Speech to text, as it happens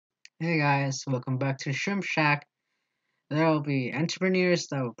Hey guys, welcome back to Shrimp Shack. There will be entrepreneurs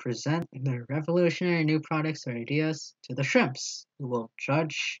that will present their revolutionary new products or ideas to the shrimps, who will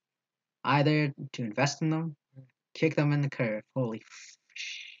judge either to invest in them or kick them in the curve. Oh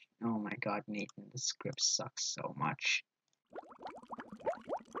my god, Nathan, the script sucks so much.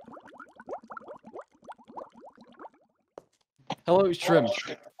 Hello, Shrimp.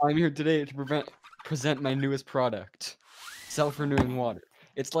 I'm here today to present my newest product, self-renewing water.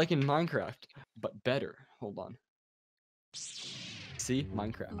 It's like in Minecraft, but better. Hold on. See?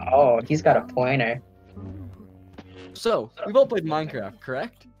 Minecraft. Oh, he's got a pointer. So, we've all played Minecraft,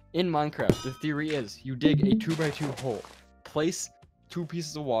 correct? In Minecraft, the theory is you dig a 2x2 hole, place 2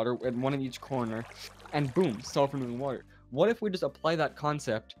 pieces of water in one in each corner, and boom, self-renewing water. What if we just apply that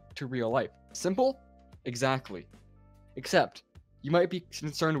concept to real life? Simple? Exactly. Except, you might be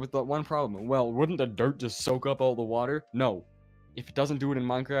concerned with the one problem. Well, wouldn't the dirt just soak up all the water? No. If it doesn't do it in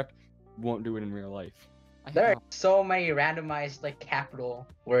Minecraft, it won't do it in real life. There are so many randomized capital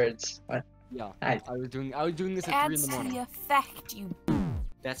words. What? Yeah, I was doing this at 3 in the morning. Adds to the effect, you.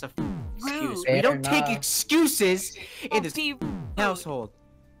 That's a excuse. Fair We don't take enough. excuses in this be household.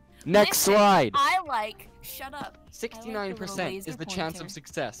 Next Listen, slide. Shut up. 69% is the chance of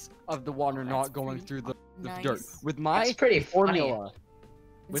success of the water That's not going pretty through the nice. dirt. With my That's pretty funny. formula,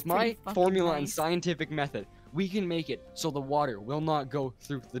 with my formula and scientific method, we can make it so the water will not go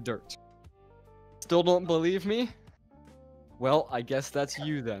through the dirt. Still don't believe me? Well, I guess that's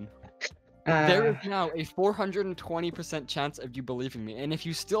you then. There is now a 420% chance of you believing me, and if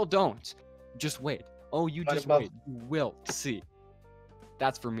you still don't, just wait. Oh, you What just about- wait. You will see.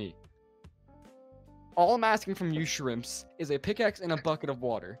 That's for me. All I'm asking from you shrimps is a pickaxe and a bucket of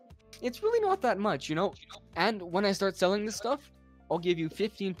water. It's really not that much, you know? And when I start selling this stuff, I'll give you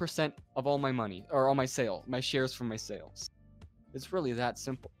 15% of all my money, or all my shares from my sales. It's really that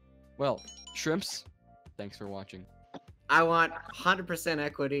simple. Well, shrimps, thanks for watching. I want 100%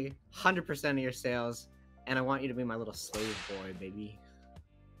 equity, 100% of your sales, and I want you to be my little slave boy, baby.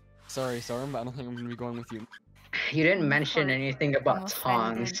 Sorry, Soren, but I don't think I'm gonna be going with you. You didn't mention anything I'm about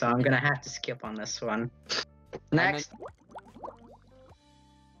offended. tongs, so I'm gonna have to skip on this one. Next.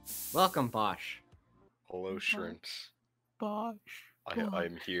 Welcome, Bosh. Hello, shrimps. Bosh.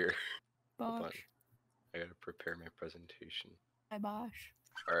 I'm here. Hold on. Bosh. I gotta prepare my presentation. Hi, Bosh.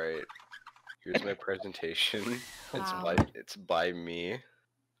 Alright. Here's my presentation. Wow. It's by me,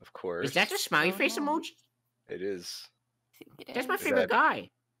 of course. Is that the smiley Oh, face no. emoji? It is. That's my Is favorite that- guy.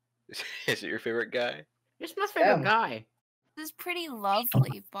 Is it your favorite guy? That's my favorite Yeah. guy. This is pretty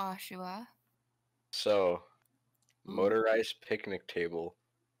lovely, Boshua. So, motorized picnic table.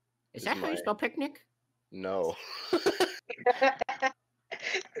 Is that how you my- spell picnic? No.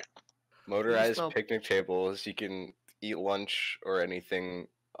 Motorized spell- picnic tables. You can eat lunch or anything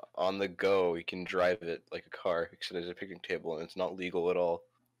on the go. You can drive it like a car, except it's a picnic table and it's not legal at all.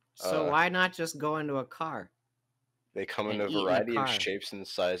 So why not just go into a car? They come in And a eat in a variety of car. shapes and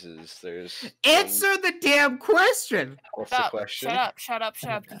sizes. There's Answer the damn question! What's the question? Shut up.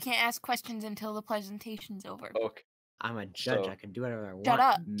 You can't ask questions until the presentation's over. Okay. I'm a judge. So- I can do whatever I want. Shut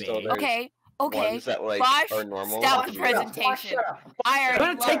up. man. So there's Okay. Ones that like Bosh, are normal. stop and the you have- presentation. Why are You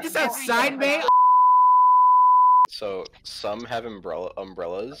wanna take this outside, man? So some have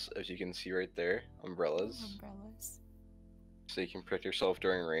umbrellas, as you can see right there. Umbrellas. Umbrellas. So you can protect yourself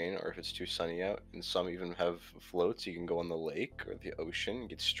during rain or if it's too sunny out. And some even have floats. You can go on the lake or the ocean and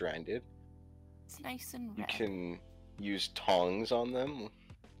get stranded. It's nice and You red. can use tongs on them.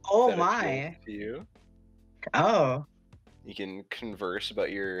 Oh that appeal my. to you. Oh. You can converse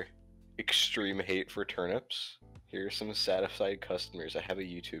about your extreme hate for turnips. Here are some satisfied customers. I have a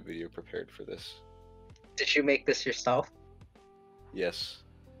YouTube video prepared for this. Did you make this yourself? Yes,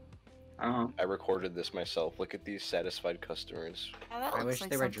 Oh. I recorded this myself. Look at these satisfied customers. Yeah, that I looks wish like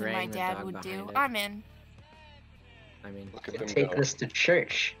they were something my dragging the dad dog would do. behind it. I'm in. I mean, Look at them Take go. this to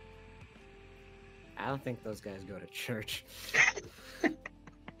church. I don't think those guys go to church.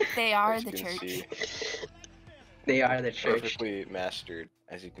 They are As the you can church. see, They are the church. perfectly mastered,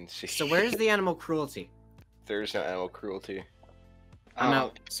 as you can see. So where's the animal cruelty? There's no animal cruelty. I'm Oh,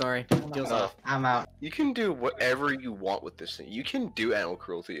 out. Sorry. Deal's No. off. I'm out. You can do whatever you want with this thing. You can do animal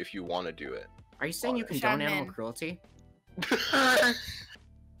cruelty if you want to do it. Are you saying you Sean condone animal Man. cruelty?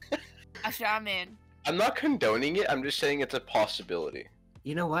 I'm in. I'm not condoning it. I'm just saying it's a possibility.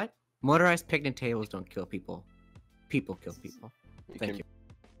 You know what? Motorized picnic tables don't kill people. People kill people. You Thank can you.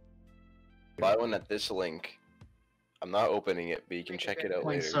 buy one at this link. I'm not opening it, but you can check it out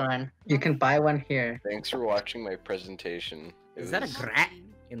Point, later. Soren. You can buy one here. Thanks for watching my presentation. It Is that a was- grat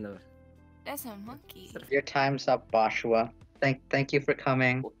in the? That's a monkey. Your time's up, Boshua. Thank you for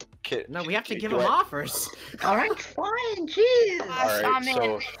coming. No, we have to give do them I- offers. All right, fine. Jeez. Gosh, All I'm right,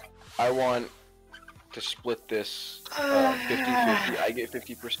 so I want to split this 50-50. I get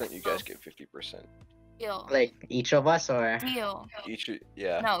 50%. You guys get 50%. Deal. Like each of us, or Deal.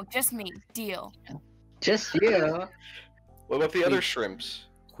 Yeah. No, just me. Deal. just you? What about the other shrimps?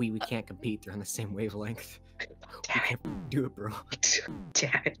 We can't compete. They're on the same wavelength. We can't do it, bro.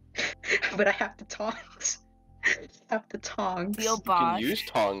 Damn it. But I have the tongs. I have the tongs. Deal, You can Bosh. use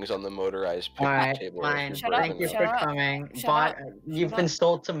tongs on the motorized picnic Alright, table. fine. if Shut you're up, Thank you brave for enough. coming. Shut But up. you've Shut been up.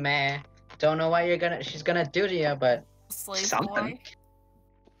 sold to May. Don't know what she's gonna do to you, but Slave something. boy.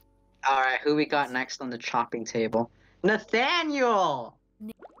 Alright, who we got next on the chopping table? Nathaniel!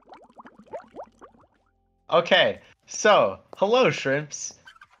 Okay, so hello, shrimps.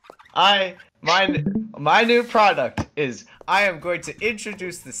 My new product is I am going to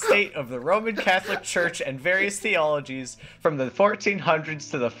introduce the state of the Roman Catholic Church and various theologies from the 1400s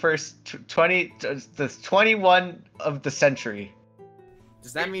to the first 21 of the century.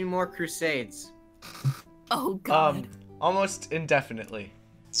 Does that mean more crusades? Oh god. Almost indefinitely.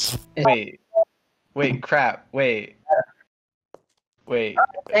 Wait, crap, wait.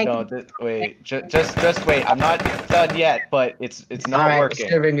 Thank No, you. just wait. I'm not done yet, but it's not Alright, working.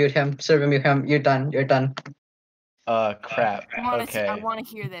 server mute him. You're done. Crap. Okay. I want to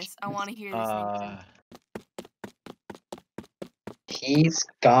hear this. I want to hear this. Nathan. He's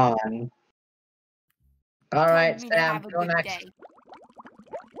gone. Alright, Told me to Sam, have a go good next. day.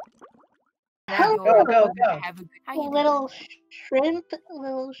 Go. How you doing?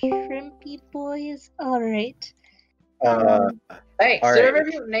 Little shrimpy boys. Alright. Hey, All server right.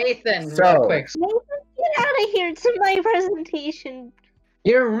 mute Nathan real So- quick. Nathan, get out of here. It's my presentation.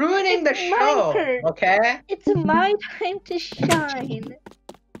 You're ruining the It's my show, turn. okay? It's my time to shine.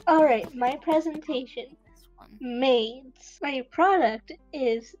 Alright, my presentation. This one. Maids. My product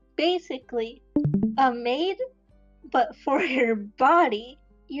is basically a maid, but for your body.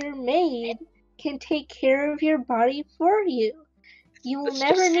 Your maid can take care of your body for you. You will It's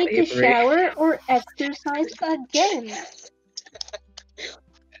never just need to slavery. shower or exercise again.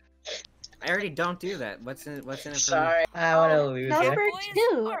 I already don't do that. What's in it for me? Sorry, I want to lose number it. Boys?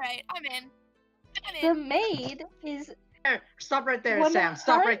 two. Alright, I'm in. The I'm in. maid is Stop right there, Sam.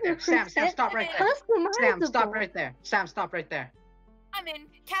 Stop right there. Sam, stop right there. Sam, customizable. stop right there. Sam, stop right there. I'm in.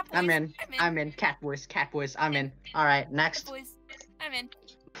 Cat boys. I'm in. I'm in. Cat boys. I'm in. Alright, Cat next. boys. I'm in.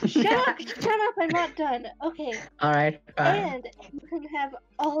 Shut up, I'm not done. Okay, Alright, fine. and you can have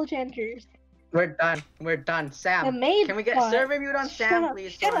all genders. We're done. The Sam, maid can we get bot- server mute on Shut Sam, up,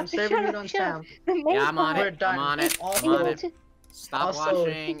 please? shut Soren, up, server shut mute up, on shut up. Sam. The maid Yeah, I'm on bot We're it. done. I'm on it. Also- I'm on it. to- Stop Also-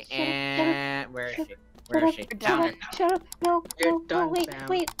 watching Shut up, and where is she? shut Where is she? You're Down done. it. Shut up, no, You're no, done, no, wait, Sam.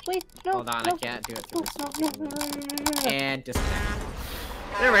 wait, no, Hold on, no, I can't do it no, through no, this. no, no, no. And disconnect.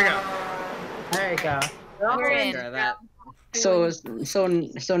 There we go. There you go. We're in. After that. So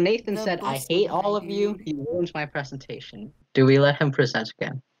Nathan The said, I best hate one, all of you. dude. He ruins my presentation. Do we let him present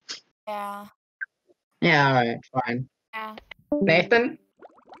again? Yeah. Yeah, alright, fine. Yeah. Nathan?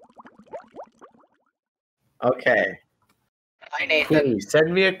 Okay. Hi, Nathan. Please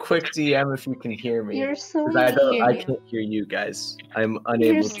send me a quick DM if you can hear me. You're so 'Cause I mean. can't hear you guys. I'm You're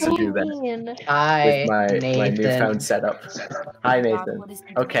unable so to do that mean. Hi, with my Nathan. newfound setup. Hi, God, Nathan. what is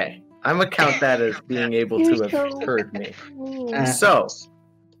this? Okay, I'm gonna count that as being able You're to have so heard me. mean.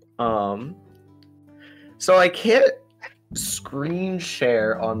 So I can't screen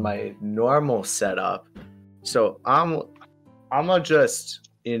share on my normal setup. So I'm gonna just,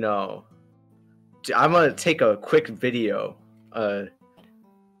 I'm gonna take a quick video. I'm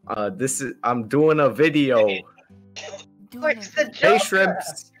doing a video. Doing It's it. the Hey, Joker!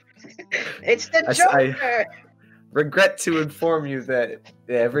 shrimps. It's the I- Joker! Regret to inform you that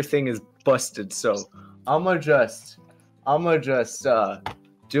everything is busted. So I'm gonna just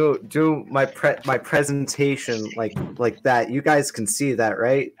do my presentation like that. You guys can see that,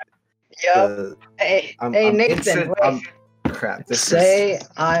 right? Yup. Hey, Nathan, wait. Crap. This Say is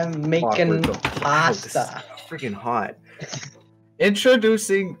I'm making awkward. pasta. This is freaking hot.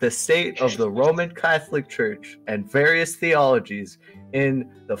 Introducing the state of the Roman Catholic Church and various theologies in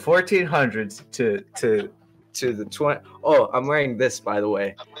the 1400s to the 20. Oh, I'm wearing this, by the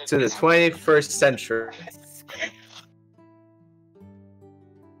way. To the 21st century.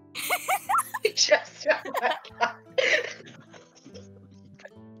 Just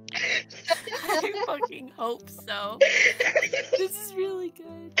I fucking hope so. This is really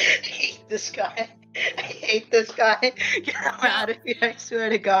good. I hate this guy. Get him out of here, I swear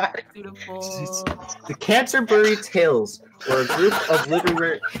to God. Beautiful. The Canterbury Tales were a group of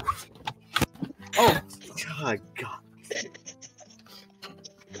literary. Oh, God.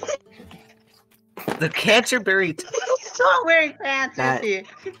 The Canterbury. He's not wearing pants, That- is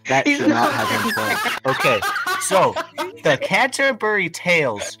That He's should not not- have been played. Okay, so the Canterbury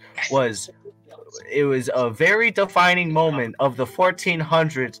Tales was a very defining moment of the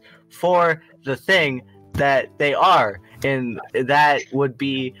 1400s for the thing that they are, and that would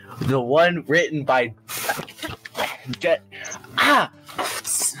be the one written by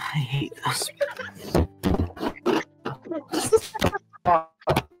I hate this.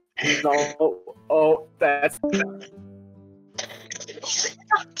 No, oh, that's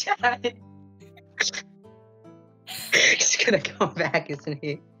He's gonna come back, isn't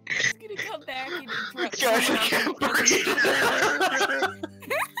he? He's gonna come back and interrupt Gosh, I someone can't else's breathe.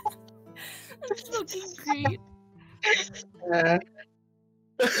 That's fucking great.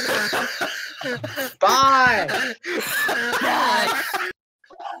 Bye.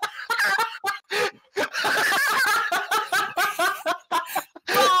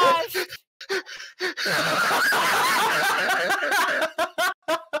 Bosh!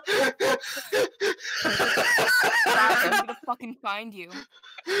 Bosh, I'm gonna fucking find you.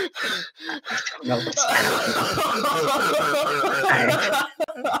 No.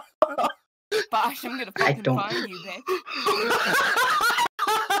 Bosh, I'm gonna I fucking don't- find you, bitch.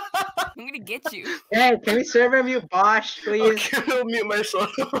 I'm gonna get you. Hey, can we serve him you Bosh, please? Okay, I'll mute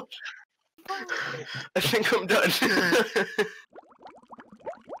myself. I think I'm done.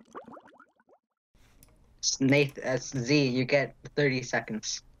 Z, you get 30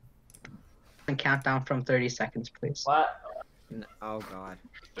 seconds. And count down from 30 seconds, please. what? Oh god.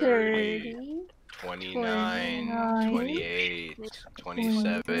 30, 30, 29, 29, 28,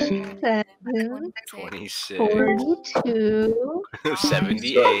 27, 27, 26, 42,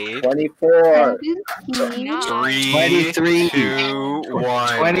 78, 24, 17, 3, 2,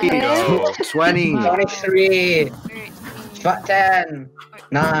 1, 20, go. 20. 23, 13, 10,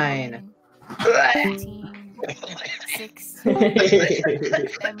 9, 14, 16,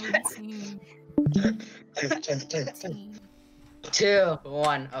 17, 2,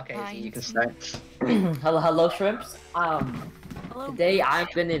 1. Okay, Z, you can start. Hello, shrimps. Hello, Today I'm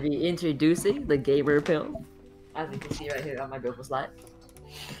gonna be introducing the gamer pill, as you can see right here on my Google slide.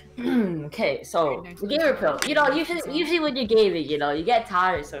 Okay, so the gamer pill. You know, usually when you're gaming, you know, you get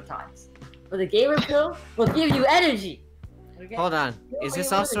tired sometimes, but the gamer pill will give you energy. Okay? Hold on. Is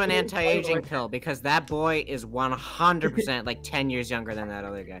this also an anti-aging pill? pill? Because that boy is 100% like 10 years younger than that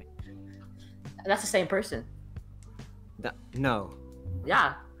other guy. That's the same person. No.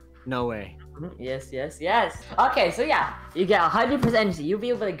 Yeah. No way. Yes. Okay, so yeah, you get 100% energy. You'll be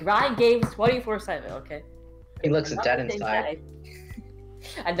able to grind games 24/7. Okay. He looks Another dead thing inside.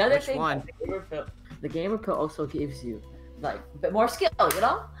 Another Which thing one? that the gamer pill also gives you like a bit more skill, you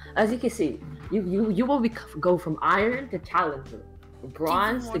know? As you can see, you will go from iron to challenger,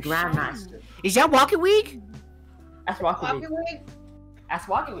 bronze to more grandmaster. Is that Walking Week? That's Rocket League. That's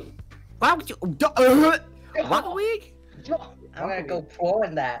Rocket League. Why would you? Walking Week? I'm gonna go pro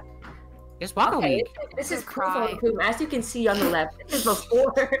in that. It's Walking Okay, Week. this is Cry. proof of improvement. As you can see on the left, this is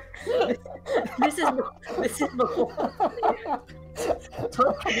before. this is before.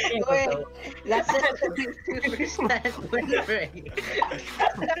 Wait, that's a 2% win rate.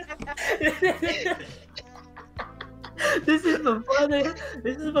 This is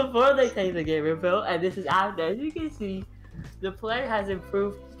before they take the gamer pill, and this is after. As you can see, the player has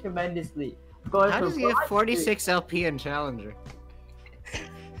improved tremendously. Going How from does he have bronze to- 46 LP in Challenger?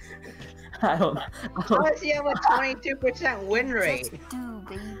 I don't know. How does he have a 22% win rate? Just do,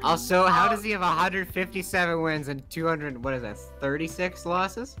 baby. Also, how does he have 157 wins and 200? What is that? 36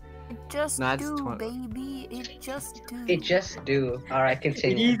 losses? Just No, it's do, 20. baby. It just do. It just do. All right, It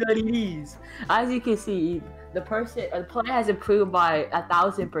continue. is what it is. As you can see, the player has improved by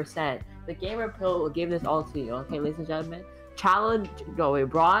 1,000%. The gamer pill will give this all to you. Okay, ladies and gentlemen. Challenge, go away,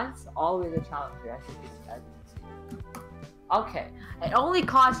 bronze, all the way to challenger. As you can see. Okay, it only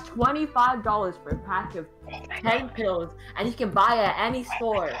costs $25 for a pack of 10 pills, and you can buy it at any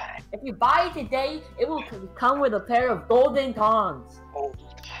store. If you buy it today, it will come with a pair of golden tongs.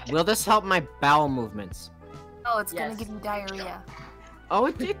 Will this help my bowel movements? Oh, it's gonna Yes. give you diarrhea. Oh,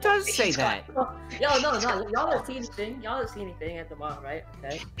 it does say that. No, y'all don't see anything. Y'all don't see anything at the bottom, right?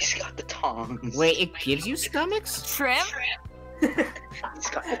 Okay. He's got the tongs. Wait, it gives you stomachs? Shrimp? He's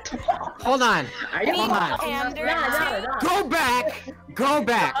got the tongs. Hold on. Are you Hold on. Pander Nah. Go back. Go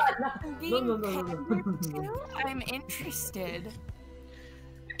back. Being No. pandered to? I'm interested.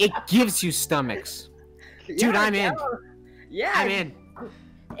 It gives you stomachs. Dude, I'm in. Yeah. I'm in.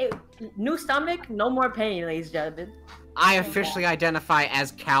 New stomach, no more pain, ladies and gentlemen. I officially identify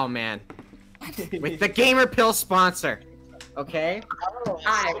as Cowman with the Gamer Pill sponsor. Okay?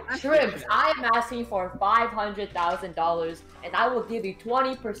 Alright, shrimps, I am asking for $500,000 and I will give you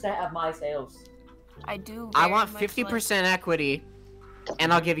 20% of my sales. I do. I very want much 50% equity,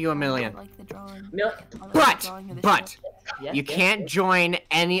 and I'll give you a million. Like the drawing. Mil- I like the But, drawing of the but, ship. Yes, you yes. can't join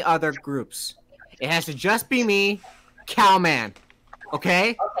any other groups. It has to just be me, Cowman. Okay?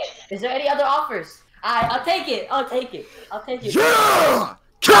 Okay, is there any other offers? I'll take it. I'll take it. I'll take it. Yeah!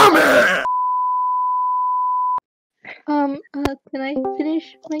 Cowman! Can I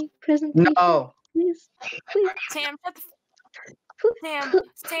finish my presentation? No. Please? Please? Sam, shut the Please? Sam,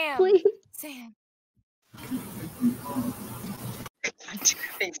 Sam, Please? Sam. Sam,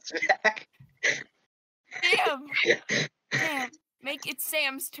 Sam, make it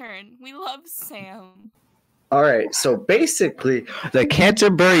Sam's turn. We love Sam. All right, so basically, the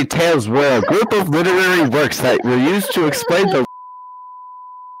Canterbury Tales were a group of literary works that were used to explain the.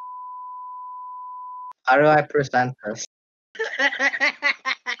 How do I present this?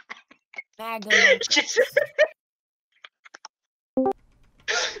 Magleod. Just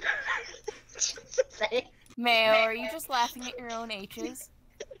say. Mayo, are you just laughing at your own H's?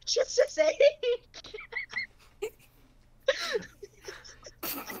 Just say.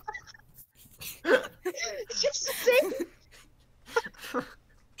 Just say.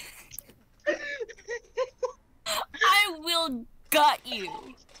 I will gut you.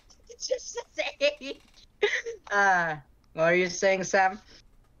 Just say. What are you saying, Sam?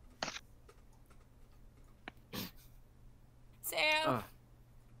 Sam. Oh.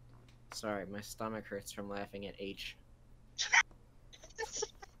 Sorry, my stomach hurts from laughing at H.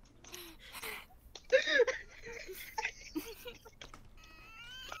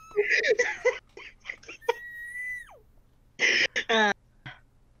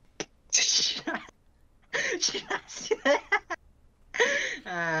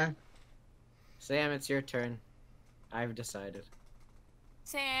 Sam, it's your turn. I've decided.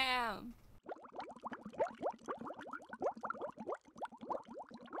 Sam.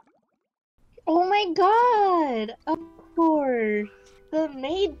 Oh my god! Of course! The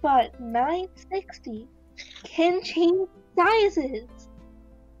MaidBot 960 can change sizes!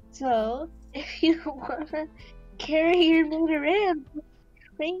 So, if you wanna carry your maid around,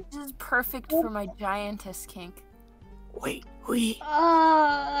 right? This is perfect for my giantess kink. Wait.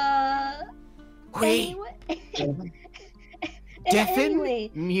 Anyway. Deafen, Anyway,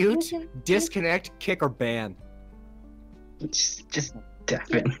 mute, you can- disconnect, kick, or ban. Just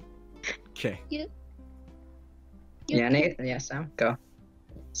deafen. Okay. you Yeah, can- Nate. Yeah, Sam. Go.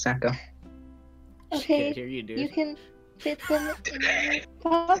 Sam, go. Okay, Can't hear you, dude. you can fit them in your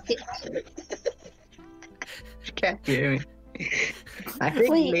pocket. Can't hear me. I think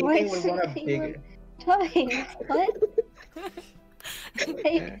Wait, why maybe we want a isn't bigger. Time. What?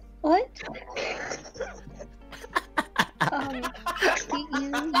 Wait, what? You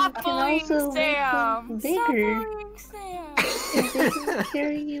Stop can bullying also make Sam. them Stop bigger bullying Sam. and they can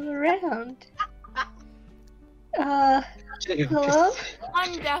carry you around. Hello?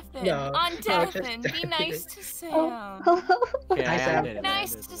 Undeafen. No, Undeafen. just Be nice to Sam. Oh, hello? Okay, Hi, I Sam. did it, I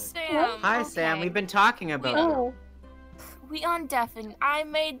Nice did to it. Sam. Hi, Sam. Okay. We've been talking about you. Oh, We undeafen. I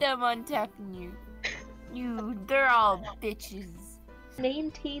made them undeafen you. They're all bitches.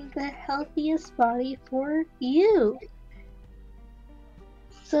 maintain the healthiest body for you.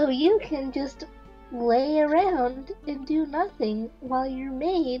 So you can just lay around and do nothing while your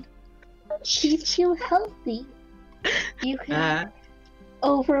maid keeps you healthy. You can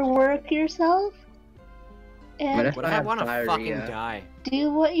overwork yourself and What What if I have want to fucking diarrhea? die?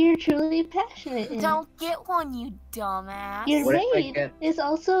 do what you're truly passionate in. Don't get one, you dumbass. Your What if I maid get- is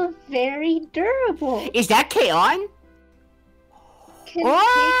also very durable. Is that Kaydan? Can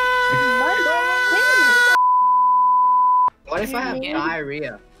Oh! What if I have Yeah.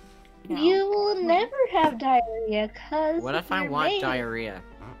 diarrhea? take You will never have diarrhea, cause What if I your want maid, diarrhea?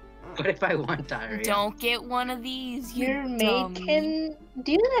 What if I want diarrhea? Don't get one of these, you Your maid dummy. can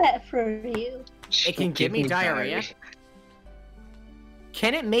do that for you. It can give me diarrhea?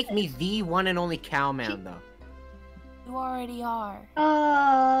 Can it make me the one and only cowman, though? You already are.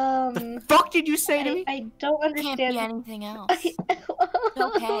 The fuck did you say to me? I don't Can't be understand. anything else.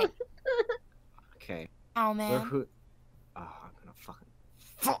 Okay. Okay. Oh Well, man. who? Oh, I'm gonna fucking.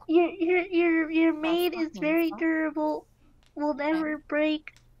 Fuck. Your maid is fucking very fuck. durable. Will never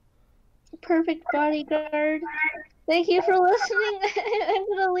break. Perfect bodyguard. Thank you for listening. I'm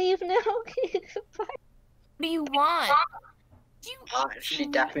gonna leave now. Okay, goodbye. What do you want? You She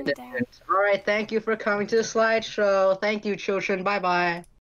you definitely that. didn't. Alright, thank you for coming to the slideshow. Thank you, children. Bye bye.